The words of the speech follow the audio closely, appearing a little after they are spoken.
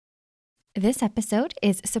This episode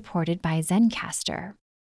is supported by Zencaster.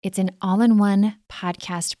 It's an all-in-one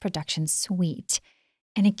podcast production suite,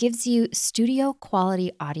 and it gives you studio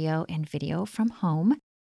quality audio and video from home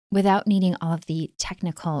without needing all of the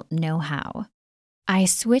technical know-how. I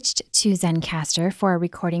switched to Zencaster for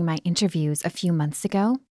recording my interviews a few months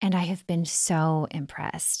ago, and I have been so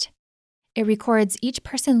impressed. It records each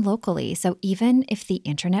person locally, so even if the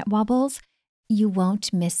internet wobbles, you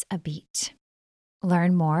won't miss a beat.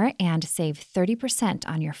 Learn more and save 30%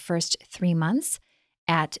 on your first 3 months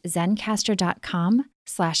at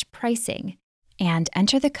zencastr.com/pricing and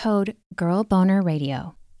enter the code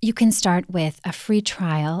GIRLBONERRADIO. You can start with a free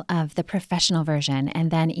trial of the professional version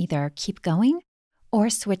and then either keep going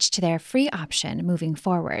or switch to their free option moving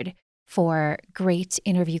forward for great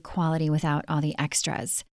interview quality without all the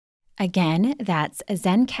extras. Again, that's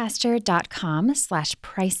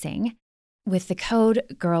zencastr.com/pricing with the code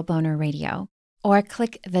GIRLBONERRADIO. Or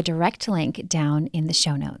click the direct link down in the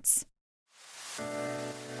show notes.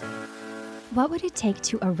 What would it take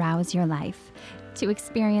to arouse your life, to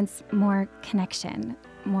experience more connection,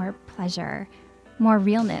 more pleasure, more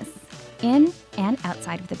realness, in and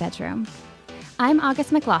outside of the bedroom? I'm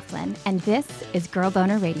August McLaughlin, and this is Girl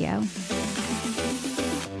Boner Radio.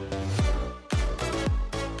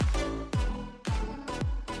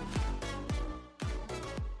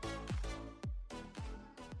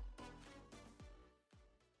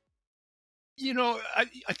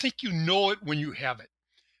 I think you know it when you have it.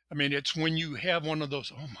 I mean, it's when you have one of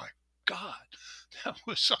those, oh my God, that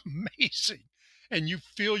was amazing. And you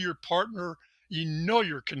feel your partner, you know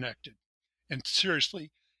you're connected. And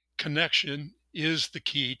seriously, connection is the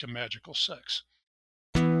key to magical sex.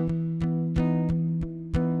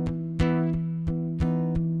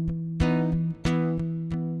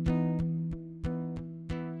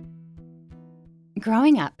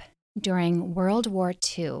 Growing up during World War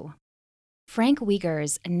II, Frank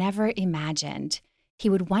Wiegers never imagined he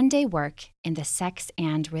would one day work in the sex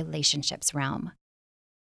and relationships realm.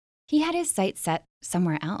 He had his sights set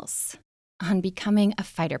somewhere else, on becoming a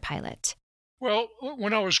fighter pilot. Well,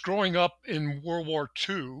 when I was growing up in World War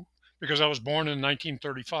II, because I was born in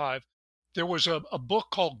 1935, there was a book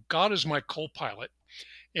called God is My Co-Pilot.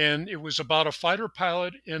 And it was about a fighter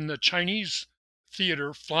pilot in the Chinese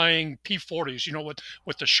theater flying P-40s,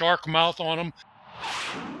 with the shark mouth on them.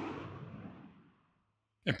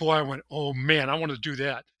 And boy, I went, oh man, I want to do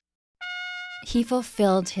that. He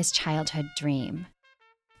fulfilled his childhood dream.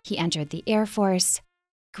 He entered the Air Force,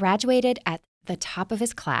 graduated at the top of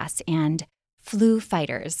his class, and flew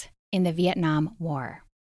fighters in the Vietnam War.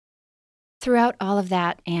 Throughout all of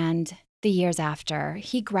that and the years after,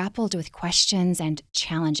 he grappled with questions and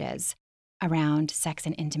challenges around sex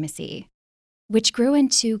and intimacy, which grew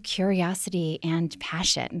into curiosity and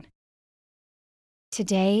passion.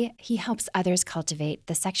 Today, he helps others cultivate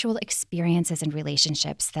the sexual experiences and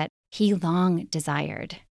relationships that he long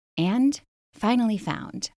desired and finally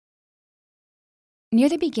found. Near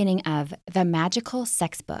the beginning of The Magical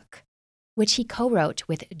Sex Book, which he co-wrote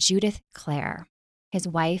with Judith Clare, his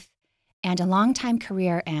wife and a longtime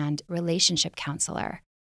career and relationship counselor,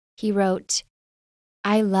 he wrote,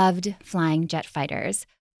 "I loved flying jet fighters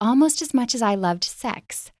almost as much as I loved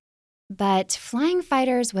sex, but flying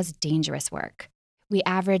fighters was dangerous work. We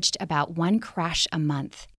averaged about 1 crash a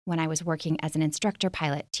month when I was working as an instructor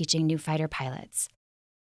pilot teaching new fighter pilots.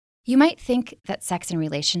 You might think that sex and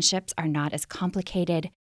relationships are not as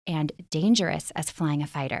complicated and dangerous as flying a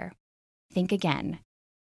fighter. Think again.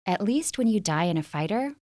 At least when you die in a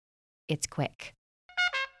fighter, it's quick."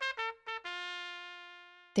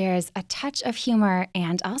 There's a touch of humor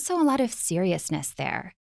and also a lot of seriousness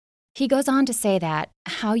there. He goes on to say that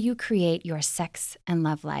how you create your sex and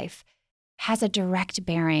love life has a direct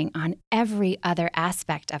bearing on every other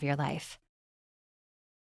aspect of your life.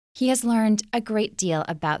 He has learned a great deal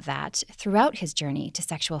about that throughout his journey to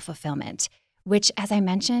sexual fulfillment, which, as I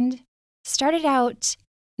mentioned, started out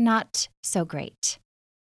not so great.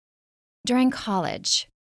 During college,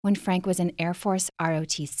 when Frank was in Air Force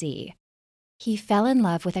ROTC, he fell in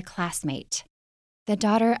love with a classmate, the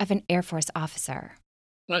daughter of an Air Force officer.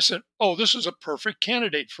 And I said, oh, this is a perfect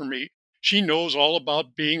candidate for me. She knows all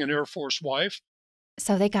about being an Air Force wife.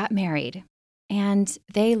 So they got married, and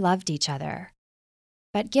they loved each other.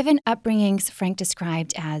 But given upbringings Frank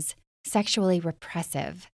described as sexually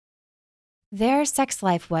repressive, their sex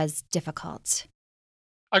life was difficult.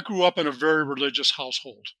 I grew up in a very religious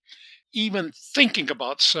household. Even thinking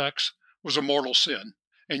about sex was a mortal sin,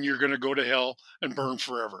 and you're going to go to hell and burn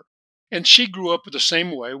forever. And she grew up the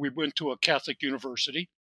same way. We went to a Catholic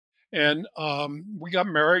university, and we got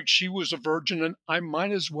married. She was a virgin, and I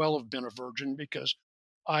might as well have been a virgin because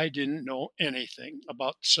I didn't know anything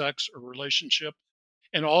about sex or relationship.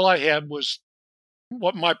 And all I had was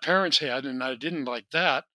what my parents had, and I didn't like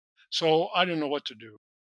that. So I didn't know what to do.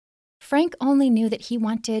 Frank only knew that he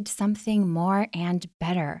wanted something more and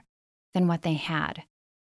better than what they had.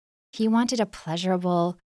 He wanted a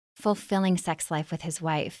pleasurable, fulfilling sex life with his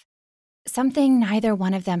wife, something neither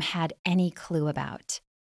one of them had any clue about.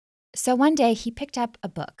 So one day he picked up a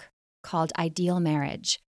book called Ideal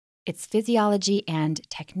Marriage: Its Physiology and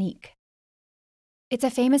Technique. It's a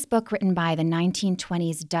famous book written by the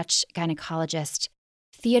 1920s Dutch gynecologist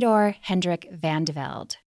Theodore Hendrik van de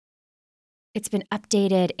Velde. It's been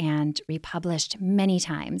updated and republished many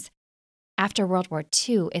times. After World War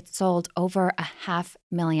II, it sold over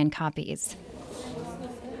 500,000 copies.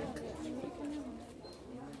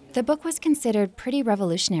 The book was considered pretty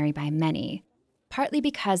revolutionary by many, partly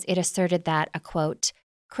because it asserted that a, quote,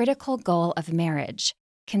 critical goal of marriage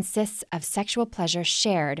consists of sexual pleasure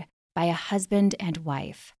shared by a husband and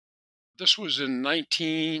wife. This was in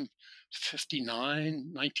 1959,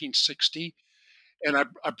 1960. And I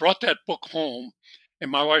brought that book home,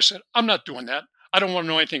 and my wife said, I'm not doing that. I don't want to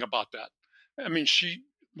know anything about that. I mean, she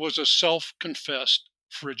was a self confessed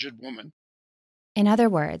frigid woman. In other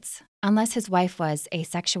words, unless his wife was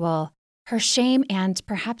asexual, her shame and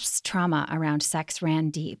perhaps trauma around sex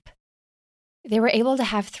ran deep. They were able to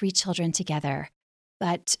have 3 children together,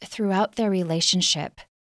 but throughout their relationship,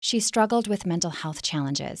 she struggled with mental health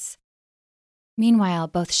challenges. Meanwhile,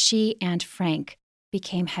 both she and Frank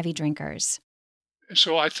became heavy drinkers.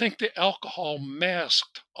 So I think the alcohol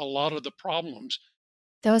masked a lot of the problems.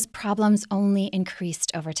 Those problems only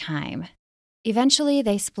increased over time. Eventually,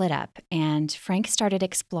 they split up, and Frank started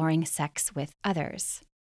exploring sex with others.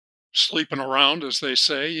 Sleeping around, as they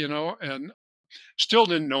say, and still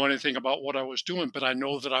didn't know anything about what I was doing, but I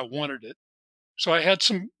know that I wanted it. So I had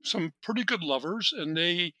some pretty good lovers, and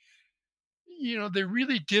they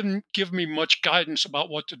really didn't give me much guidance about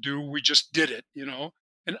what to do. We just did it.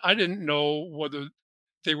 And I didn't know whether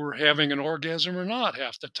they were having an orgasm or not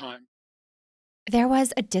half the time. There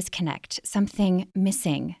was a disconnect, something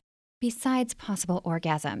missing, besides possible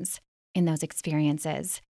orgasms, in those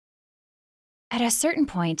experiences. At a certain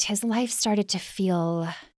point, his life started to feel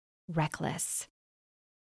reckless.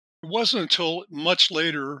 It wasn't until much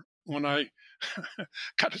later when I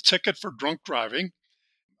got a ticket for drunk driving.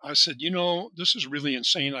 I said, this is really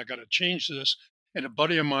insane. I got to change this. And a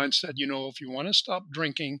buddy of mine said, if you want to stop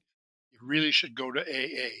drinking, you really should go to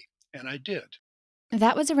AA. And I did.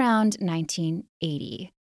 That was around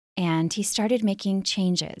 1980, and he started making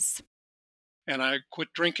changes. And I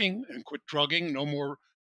quit drinking and quit drugging. No more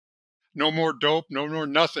dope, no more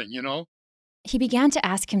nothing. He began to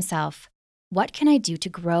ask himself, what can I do to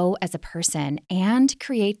grow as a person and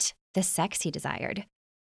create the sex he desired?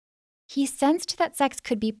 He sensed that sex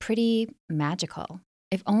could be pretty magical,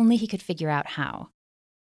 if only he could figure out how.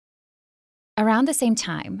 Around the same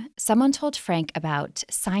time, someone told Frank about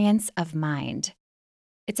science of mind.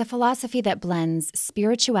 It's a philosophy that blends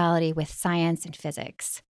spirituality with science and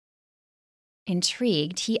physics.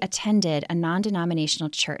 Intrigued, he attended a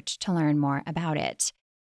non-denominational church to learn more about it.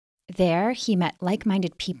 There, he met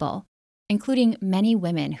like-minded people, including many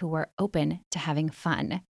women who were open to having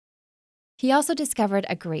fun. He also discovered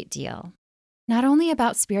a great deal, not only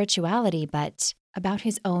about spirituality, but about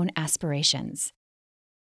his own aspirations.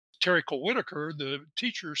 Terry Cole Whitaker, the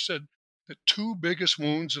teacher, said the two biggest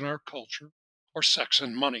wounds in our culture are sex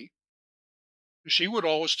and money. She would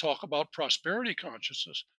always talk about prosperity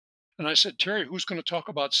consciousness. And I said, Terry, who's going to talk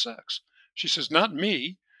about sex? She says, not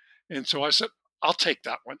me. And so I said, I'll take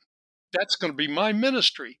that one. That's going to be my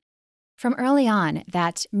ministry. From early on,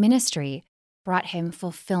 that ministry brought him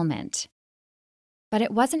fulfillment. But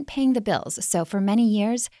it wasn't paying the bills, so for many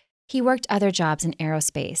years, he worked other jobs in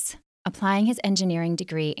aerospace, applying his engineering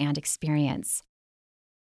degree and experience.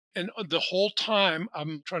 And the whole time,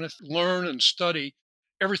 I'm trying to learn and study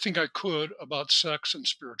everything I could about sex and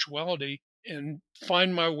spirituality and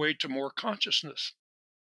find my way to more consciousness.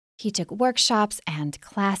 He took workshops and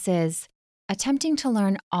classes, attempting to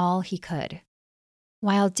learn all he could.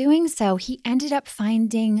 While doing so, he ended up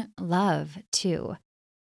finding love, too,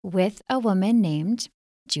 with a woman named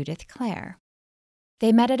Judith Clare.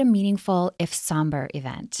 They met at a meaningful, if somber,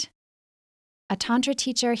 event. A Tantra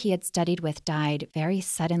teacher he had studied with died very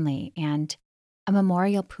suddenly, and a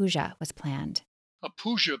memorial puja was planned. A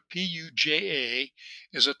puja, Puja,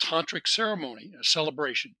 is a tantric ceremony, a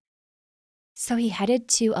celebration. So he headed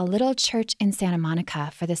to a little church in Santa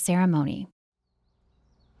Monica for the ceremony.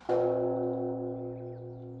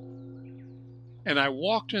 And I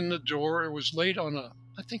walked in the door. It was late on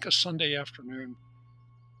I think a Sunday afternoon.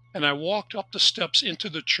 And I walked up the steps into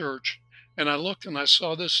the church, and I looked and I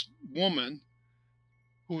saw this woman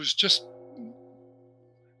who was just,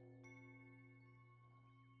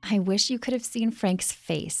 I wish you could have seen Frank's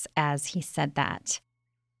face as he said that.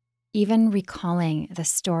 Even recalling the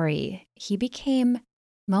story, he became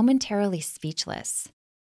momentarily speechless.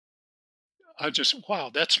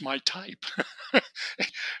 wow, that's my type.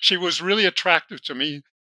 She was really attractive to me.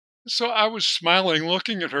 So I was smiling,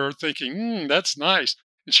 looking at her, thinking, that's nice.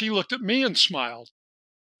 And she looked at me and smiled.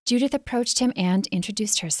 Judith approached him and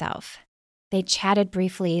introduced herself. They chatted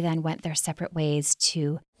briefly, then went their separate ways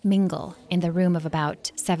to mingle in the room of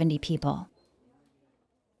about 70 people.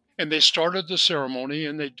 And they started the ceremony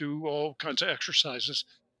and they do all kinds of exercises.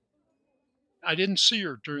 I didn't see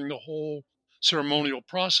her during the whole ceremonial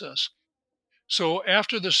process. So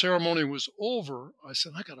after the ceremony was over, I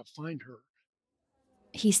said, I got to find her.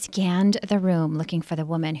 He scanned the room looking for the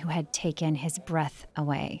woman who had taken his breath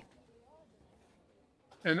away.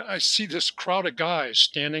 And I see this crowd of guys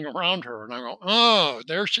standing around her. And I go, oh,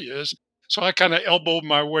 there she is. So I kind of elbowed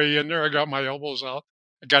my way in there. I got my elbows out.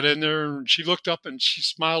 I got in there and she looked up and she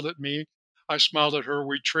smiled at me. I smiled at her.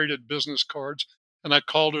 We traded business cards. And I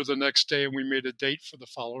called her the next day and we made a date for the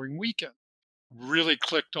following weekend. Really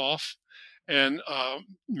clicked off and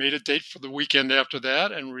made a date for the weekend after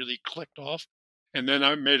that and really clicked off. And then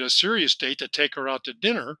I made a serious date to take her out to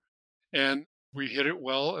dinner. And we hit it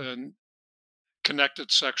well and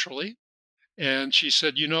connected sexually. And she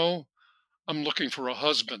said, I'm looking for a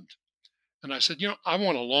husband. And I said, I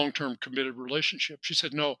want a long term committed relationship. She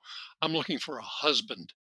said, no, I'm looking for a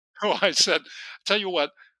husband. So I said, tell you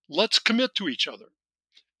what, let's commit to each other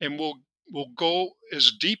and we'll go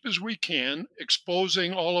as deep as we can,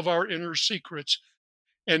 exposing all of our inner secrets.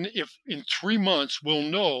 And if in 3 months we'll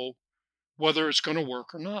know whether it's going to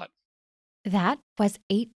work or not. That was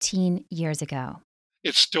 18 years ago.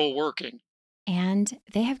 It's still working. And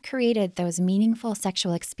they have created those meaningful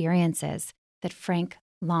sexual experiences that Frank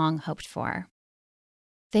long hoped for.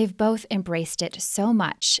 They've both embraced it so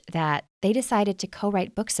much that they decided to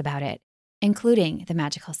co-write books about it, including the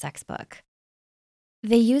Magical Sex book.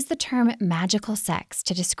 They use the term magical sex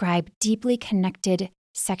to describe deeply connected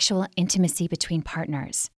sexual intimacy between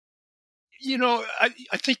partners. I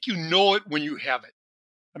think you know it when you have it.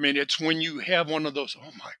 I mean, it's when you have one of those,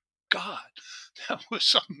 oh my God, that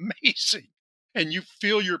was amazing. And you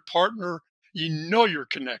feel your partner, you're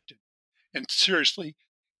connected. And seriously,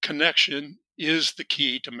 connection is the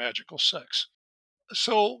key to magical sex.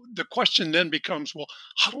 So the question then becomes, well,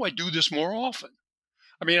 how do I do this more often?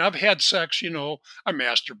 I mean, I've had sex, I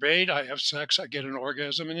masturbate, I have sex, I get an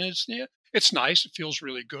orgasm, and it's nice, it feels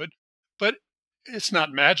really good, but it's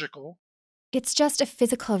not magical. It's just a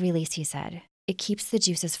physical release, he said. It keeps the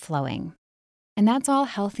juices flowing. And that's all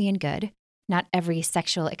healthy and good. Not every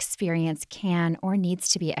sexual experience can or needs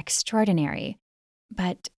to be extraordinary,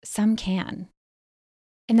 but some can.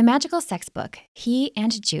 In the Magical Sex book, he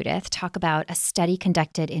and Judith talk about a study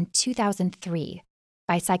conducted in 2003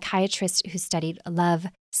 by psychiatrists who studied love,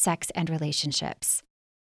 sex, and relationships.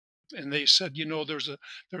 And they said, there's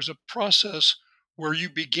a process where you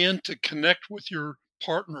begin to connect with your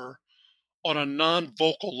partner on a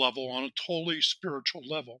non-vocal level, on a totally spiritual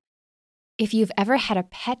level. If you've ever had a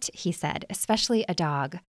pet, he said, especially a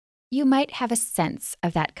dog, you might have a sense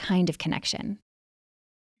of that kind of connection.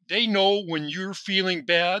 They know when you're feeling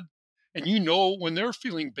bad, and you know when they're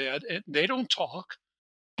feeling bad, and they don't talk.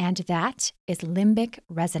 And that is limbic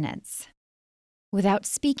resonance. Without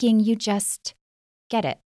speaking, you just get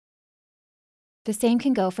it. The same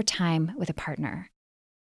can go for time with a partner.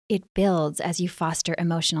 It builds as you foster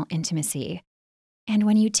emotional intimacy. And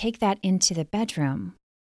when you take that into the bedroom,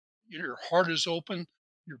 your heart is open,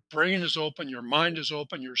 your brain is open, your mind is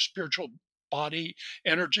open, your spiritual body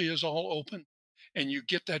energy is all open, and you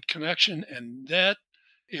get that connection, and that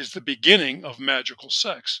is the beginning of magical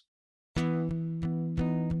sex.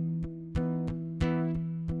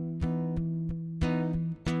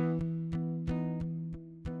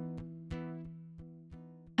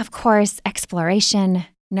 Of course, exploration,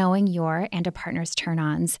 knowing your and a partner's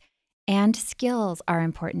turn-ons, and skills are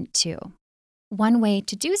important too. One way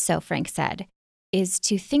to do so, Frank said, is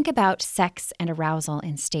to think about sex and arousal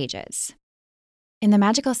in stages. In the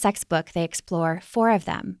Magical Sex book, they explore 4 of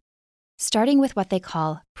them, starting with what they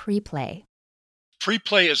call pre-play.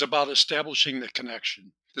 Pre-play is about establishing the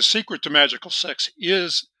connection. The secret to magical sex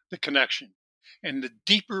is the connection. And the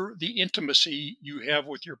deeper the intimacy you have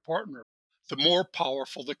with your partner, the more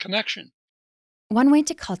powerful the connection. One way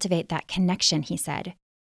to cultivate that connection, he said,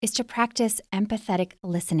 is to practice empathetic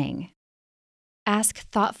listening. Ask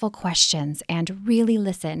thoughtful questions and really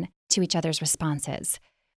listen to each other's responses,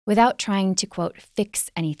 without trying to, quote, fix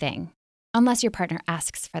anything, unless your partner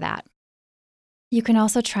asks for that. You can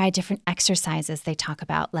also try different exercises they talk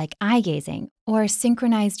about, like eye gazing or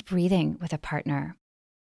synchronized breathing with a partner.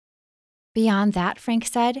 Beyond that, Frank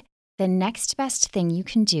said, the next best thing you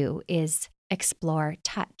can do is explore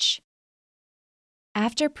touch.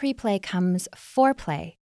 After pre-play comes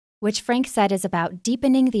foreplay, which Frank said is about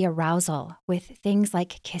deepening the arousal with things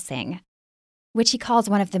like kissing, which he calls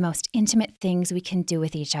one of the most intimate things we can do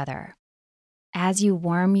with each other. As you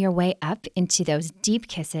warm your way up into those deep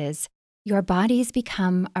kisses, your bodies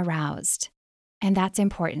become aroused, and that's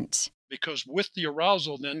important. Because with the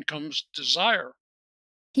arousal then comes desire.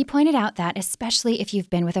 He pointed out that, especially if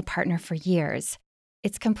you've been with a partner for years,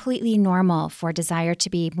 it's completely normal for desire to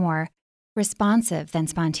be more responsive than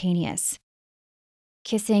spontaneous.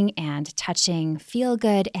 Kissing and touching feel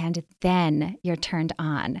good, and then you're turned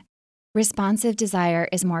on. Responsive desire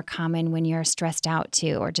is more common when you're stressed out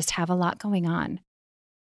too, or just have a lot going on.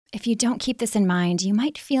 If you don't keep this in mind, you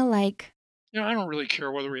might feel like, I don't really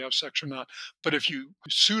care whether we have sex or not. But if you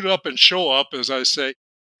suit up and show up, as I say,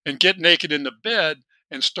 and get naked in the bed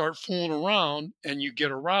and start fooling around and you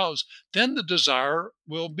get aroused, then the desire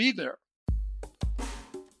will be there.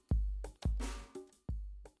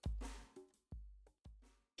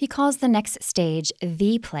 he calls the next stage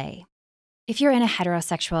the play. If you're in a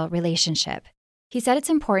heterosexual relationship, he said it's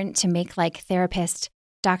important to make like therapist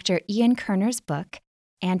Dr. Ian Kerner's book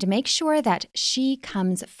and make sure that she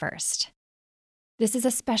comes first. This is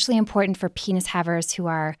especially important for penis havers who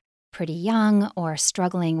are pretty young or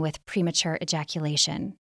struggling with premature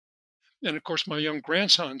ejaculation. And of course, my young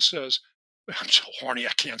grandson says, I'm so horny,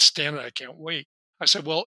 I can't stand it, I can't wait. I said,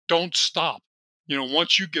 well, don't stop.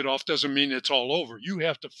 Once you get off doesn't mean it's all over. You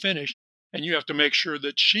have to finish, and you have to make sure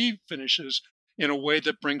that she finishes in a way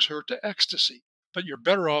that brings her to ecstasy. But you're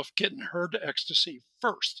better off getting her to ecstasy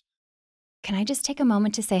first. Can I just take a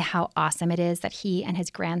moment to say how awesome it is that he and his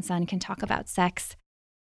grandson can talk about sex?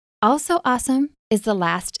 Also awesome is the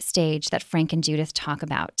last stage that Frank and Judith talk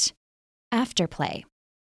about, afterplay.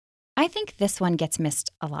 I think this one gets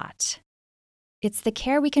missed a lot. It's the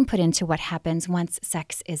care we can put into what happens once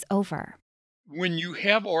sex is over. When you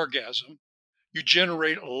have orgasm, you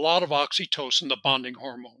generate a lot of oxytocin, the bonding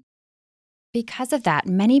hormone. Because of that,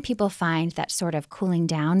 many people find that sort of cooling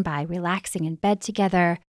down by relaxing in bed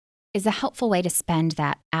together is a helpful way to spend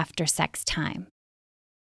that after-sex time.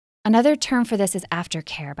 Another term for this is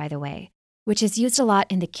aftercare, by the way, which is used a lot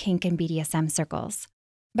in the kink and BDSM circles,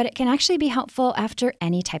 but it can actually be helpful after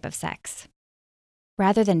any type of sex.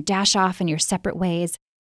 Rather than dash off in your separate ways,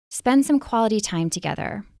 spend some quality time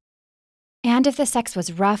together. And if the sex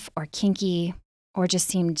was rough or kinky, or just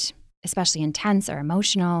seemed especially intense or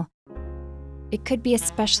emotional, it could be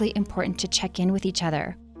especially important to check in with each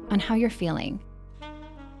other on how you're feeling.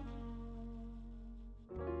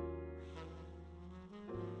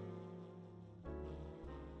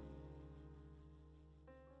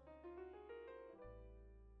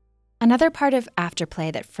 Another part of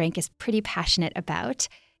afterplay that Frank is pretty passionate about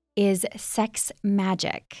is sex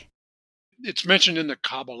magic. It's mentioned in the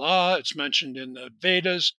Kabbalah, it's mentioned in the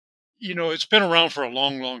Vedas. It's been around for a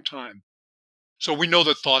long, long time. So we know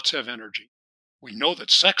that thoughts have energy. We know that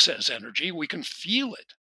sex has energy. We can feel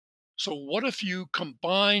it. So what if you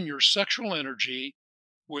combine your sexual energy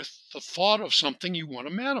with the thought of something you want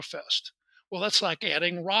to manifest? Well, that's like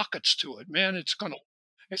adding rockets to it, man. It's going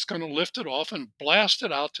to lift it off and blast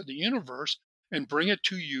it out to the universe and bring it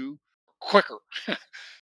to you quicker.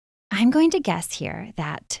 I'm going to guess here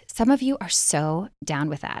that some of you are so down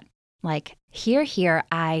with that. Like, here,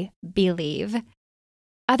 I believe.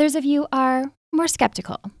 Others of you are more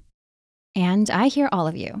skeptical. And I hear all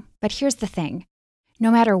of you. But here's the thing. No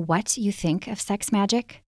matter what you think of sex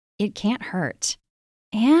magic, it can't hurt.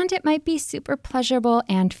 And it might be super pleasurable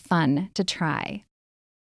and fun to try.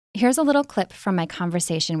 Here's a little clip from my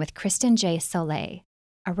conversation with Kristen J. Soleil,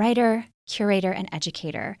 a writer, curator, and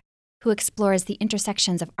educator who explores the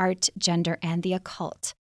intersections of art, gender, and the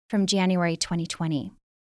occult from January 2020.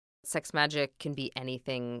 Sex magic can be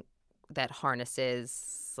anything that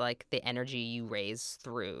harnesses like the energy you raise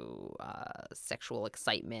through sexual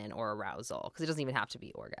excitement or arousal, because it doesn't even have to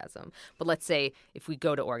be orgasm. But let's say if we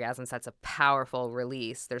go to orgasms, that's a powerful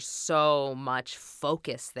release. There's so much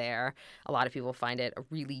focus there. A lot of people find it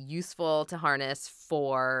really useful to harness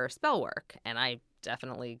for spell work, and I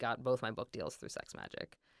definitely got both my book deals through sex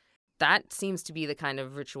magic. That seems to be the kind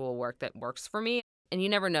of ritual work that works for me. And you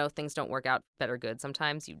never know, things don't work out better good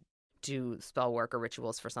sometimes. You do spell work or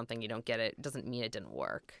rituals for something you don't get it doesn't mean it didn't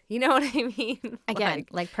work. You know what I mean? Again,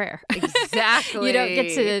 like prayer. Exactly. You don't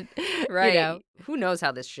get to, right. Who knows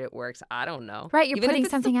how this shit works? I don't know. Right, you're Even if putting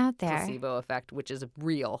it's something the out there. placebo effect, which is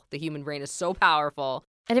real. The human brain is so powerful.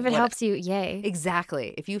 And if it What- helps you, yay.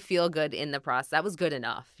 Exactly. If you feel good in the process, that was good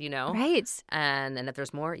enough, you know? Right. And if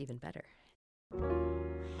there's more, even better.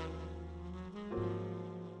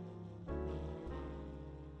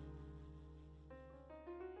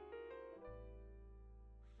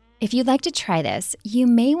 If you'd like to try this, you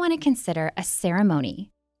may want to consider a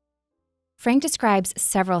ceremony. Frank describes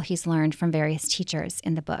several he's learned from various teachers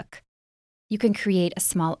in the book. You can create a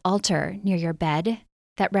small altar near your bed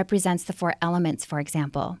that represents the 4 elements, for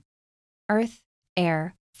example: earth,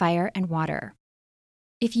 air, fire, and water.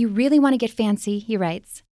 If you really want to get fancy, he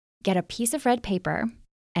writes, get a piece of red paper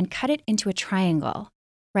and cut it into a triangle.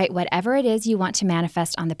 Write whatever it is you want to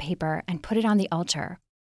manifest on the paper and put it on the altar,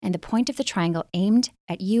 and the point of the triangle aimed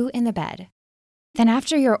at you in the bed. Then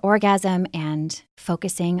after your orgasm and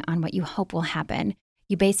focusing on what you hope will happen,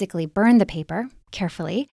 you basically burn the paper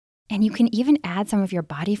carefully, and you can even add some of your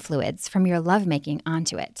body fluids from your lovemaking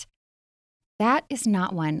onto it. That is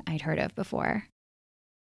not one I'd heard of before.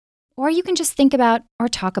 Or you can just think about or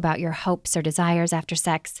talk about your hopes or desires after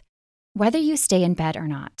sex, whether you stay in bed or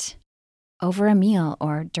not, over a meal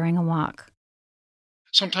or during a walk.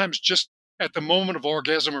 Sometimes just at the moment of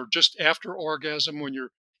orgasm or just after orgasm, when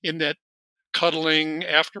you're in that cuddling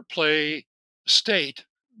after play state,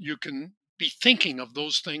 you can be thinking of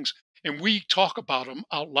those things, and we talk about them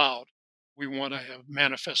out loud. We want to have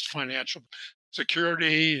manifest financial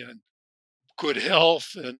security and good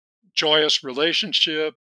health and joyous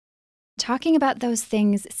relationship. Talking about those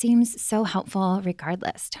things seems so helpful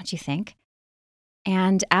regardless, don't you think?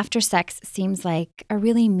 And after sex seems like a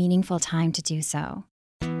really meaningful time to do so.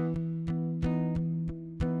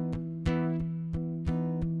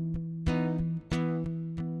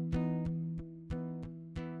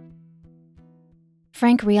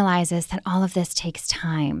 Frank realizes that all of this takes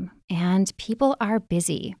time, and people are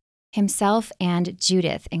busy, himself and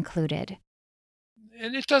Judith included.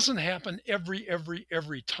 And it doesn't happen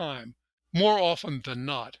every time, more often than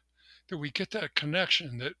not, that we get that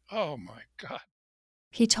connection that, oh my God.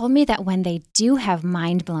 He told me that when they do have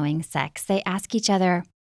mind-blowing sex, they ask each other,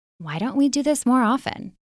 why don't we do this more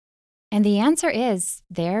often? And the answer is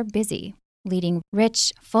they're busy, leading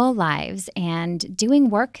rich, full lives and doing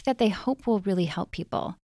work that they hope will really help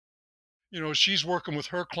people. You know, she's working with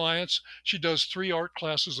her clients. She does 3 art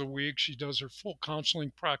classes a week. She does her full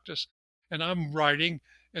counseling practice. And I'm writing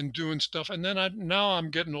and doing stuff. And then now I'm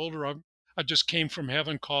getting older. I just came from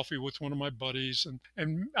having coffee with one of my buddies.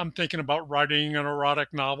 And I'm thinking about writing an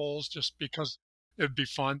erotic novels just because it'd be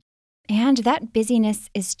fun. And that busyness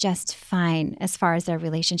is just fine as far as their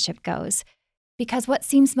relationship goes, because what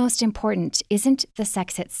seems most important isn't the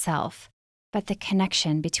sex itself, but the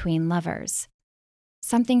connection between lovers,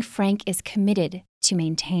 something Frank is committed to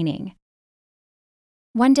maintaining.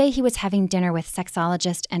 One day he was having dinner with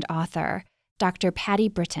sexologist and author Dr. Patty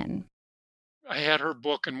Britton. I had her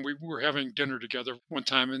book and we were having dinner together one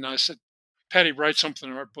time. And I said, Patty, write something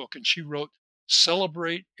in our book. And she wrote,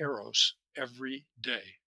 celebrate Eros every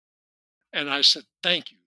day. And I said, thank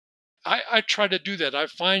you. I try to do that. I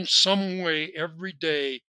find some way every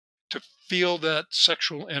day to feel that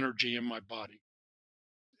sexual energy in my body.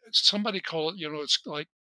 Somebody call it, it's like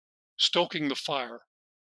stoking the fire.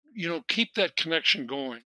 Keep that connection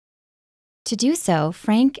going. To do so,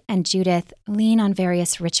 Frank and Judith lean on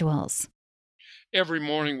various rituals. Every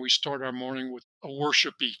morning we start our morning with a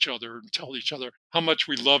worship each other and tell each other how much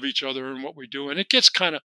we love each other and what we do. And it gets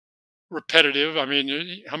kind of repetitive. I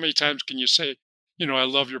mean, how many times can you say, I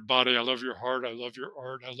love your body, I love your heart, I love your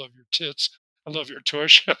art, I love your tits, I love your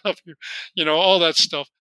tush, I love your, all that stuff.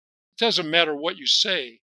 It doesn't matter what you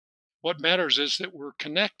say. What matters is that we're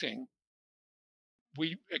connecting.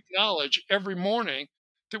 We acknowledge every morning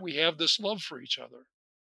that we have this love for each other.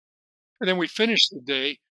 And then we finish the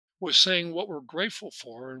day with saying what we're grateful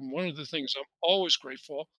for. And one of the things I'm always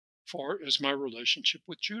grateful for is my relationship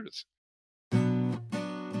with Judith.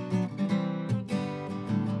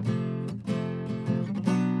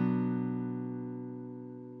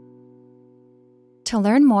 To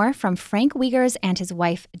learn more from Frank Wiegers and his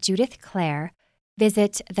wife, Judith Clare,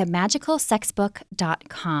 visit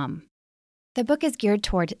themagicalsexbook.com. The book is geared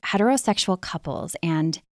toward heterosexual couples,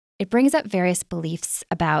 and it brings up various beliefs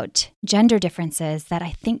about gender differences that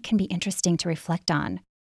I think can be interesting to reflect on,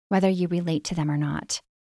 whether you relate to them or not.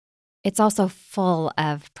 It's also full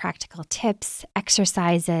of practical tips,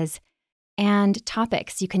 exercises, and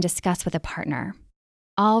topics you can discuss with a partner,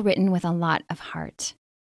 all written with a lot of heart.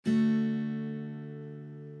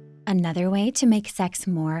 Another way to make sex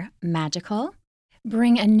more magical?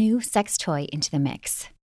 Bring a new sex toy into the mix.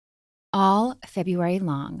 All February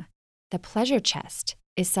long, the Pleasure Chest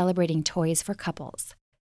is celebrating toys for couples.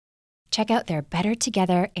 Check out their Better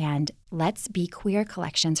Together and Let's Be Queer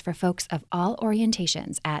collections for folks of all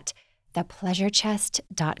orientations at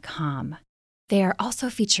thepleasurechest.com. They are also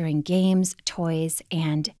featuring games, toys,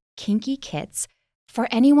 and kinky kits for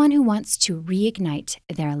anyone who wants to reignite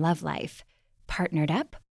their love life, partnered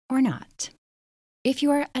up or not. If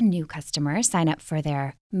you are a new customer, sign up for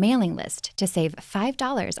their mailing list to save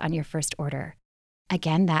 $5 on your first order.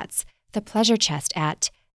 Again, that's the Pleasure Chest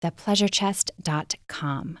at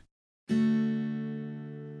thepleasurechest.com.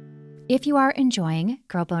 If you are enjoying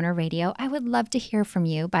Girl Boner Radio, I would love to hear from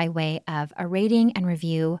you by way of a rating and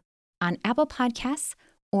review on Apple Podcasts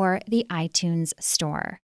or the iTunes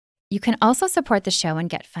Store. You can also support the show and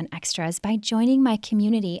get fun extras by joining my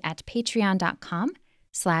community at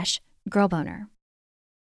patreon.com/girlboner.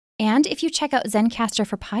 And if you check out Zencastr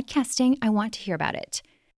for podcasting, I want to hear about it.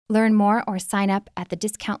 Learn more or sign up at the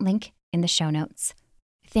discount link in the show notes.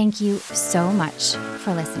 Thank you so much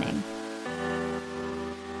for listening.